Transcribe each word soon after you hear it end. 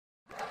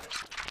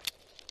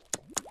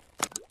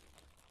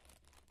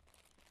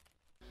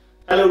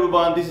Hello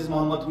everyone, this is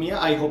Mohammad Miah.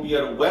 I hope you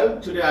are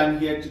well. Today I am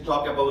here to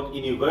talk about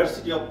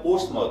University of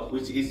Portsmouth,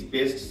 which is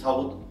based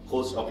south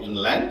coast of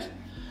England.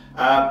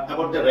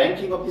 About the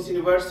ranking of this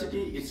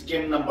university, it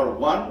came number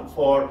 1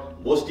 for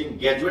boasting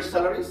graduate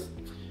salaries.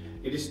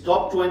 It is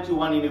top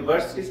 21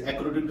 universities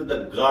according to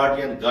the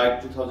Guardian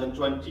Guide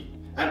 2020.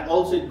 And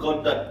also it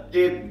got the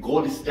TAFE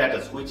Gold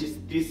status, which is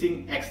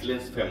Teaching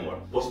Excellence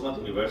Framework. Portsmouth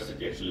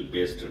University actually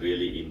based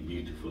really in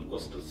beautiful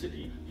coastal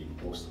city in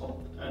Portsmouth,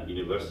 and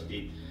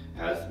university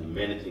has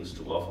many things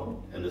to offer,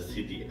 and the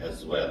city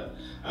as well.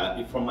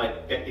 From my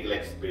practical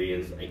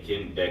experience, I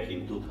came back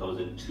in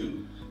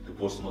 2002 to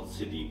Portsmouth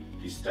city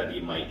to study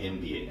my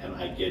MBA, and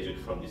I graduated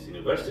from this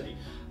university.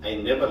 I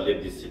never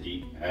left this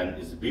city, and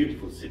it's a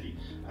beautiful city.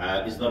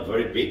 It's not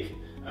very big.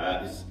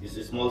 It's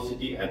a small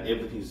city and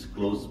everything is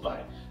close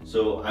by.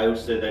 So I would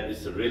say that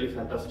it's a really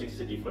fantastic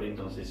city for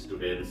international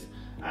students,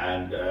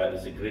 and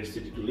it's a great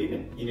city to live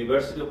in.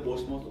 University of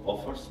Portsmouth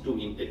offers 2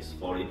 intakes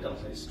for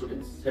international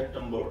students,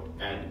 September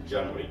and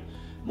January.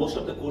 Most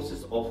of the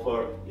courses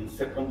offer in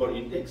September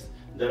intakes.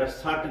 There are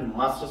certain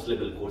master's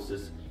level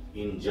courses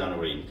in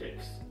January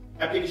intakes.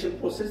 Application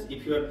process: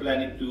 if you are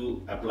planning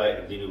to apply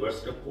at the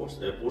University of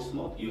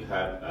Portsmouth, you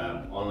have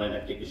online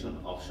application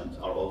options,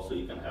 or also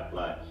you can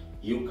apply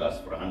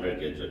UCAS for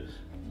undergraduate.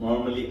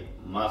 Normally,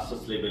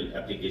 master's level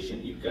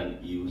application, you can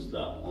use the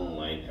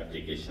online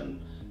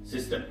application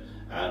system.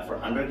 And for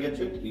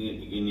undergraduate,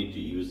 you need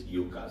to use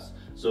UCAS.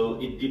 So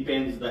it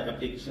depends the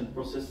application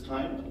process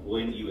time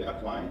when you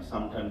apply.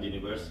 Sometimes the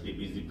university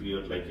busy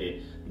period like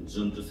a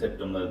June to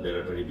September, they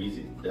are very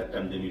busy. That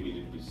time they may be a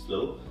little bit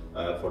slow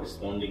for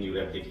responding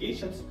your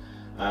applications.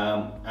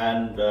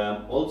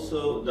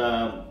 Also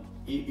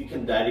you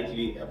can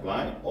directly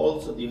apply.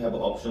 Also you have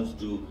options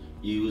to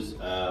use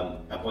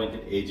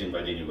appointed agent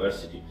by the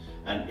university,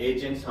 and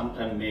agent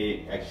sometimes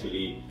may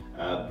actually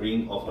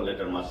bring offer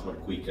letter much more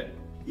quicker.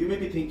 You may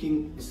be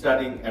thinking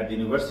studying at the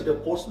University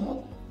of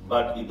Portsmouth,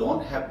 but you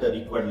don't have the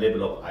required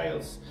level of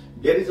IELTS.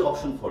 There is an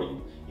option for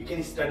you. You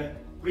can study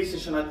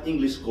pre-sessional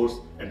English course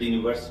at the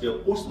University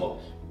of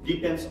Portsmouth.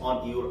 Depends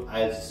on your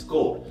IELTS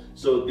score.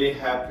 So they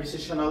have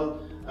pre-sessional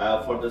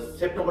for the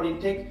September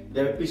intake,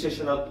 they have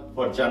pre-sessional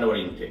for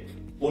January intake.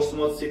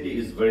 Portsmouth city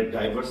is very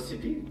diverse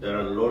city. There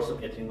are lots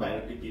of ethnic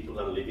minority people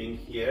are living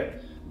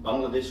here.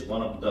 Bangladesh,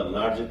 one of the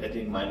largest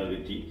ethnic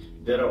minority.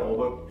 There are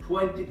over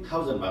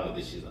 20,000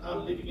 Bangladeshis are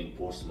living in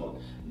Portsmouth.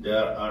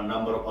 There are a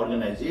number of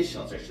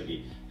organizations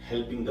actually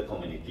helping the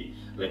community,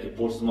 like a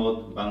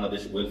Portsmouth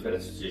Bangladesh Welfare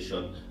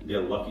Association. They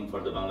are working for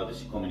the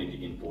Bangladeshi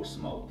community in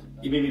Portsmouth.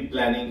 You may be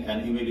planning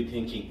and you may be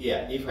thinking,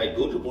 yeah, if I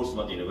go to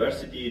Portsmouth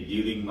University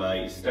during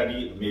my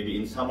study, maybe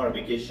in summer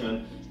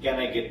vacation, can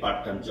I get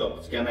part-time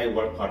jobs? Can I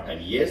work part-time?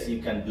 Yes,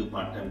 you can do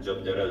part-time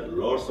job. There are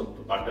lots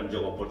of part-time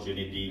job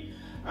opportunity,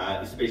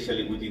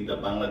 especially within the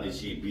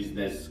Bangladeshi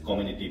business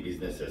community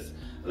businesses.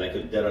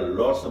 Like there are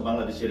lots of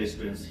Bangladeshi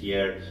restaurants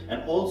here,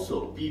 and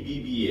also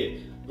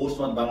PBBA,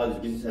 Portsmouth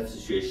Bangladesh Business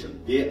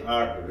Association. They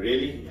are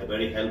really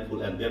very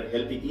helpful, and they're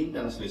helping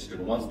international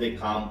students. Once they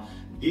come,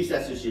 this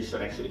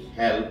association actually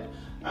help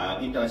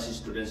international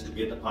students to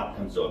get a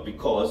part-time job,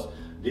 because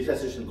this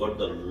association got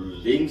the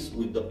links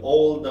with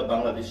all the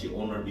Bangladeshi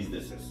owner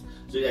businesses.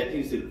 So I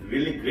think it's a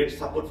really great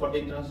support for the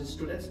international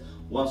students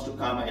who wants to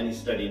come and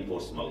study in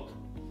Portsmouth.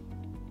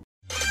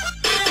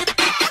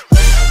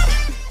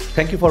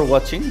 Thank you for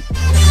watching.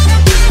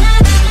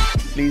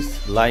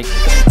 Please like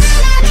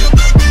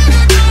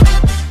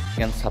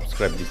and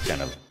subscribe this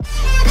channel.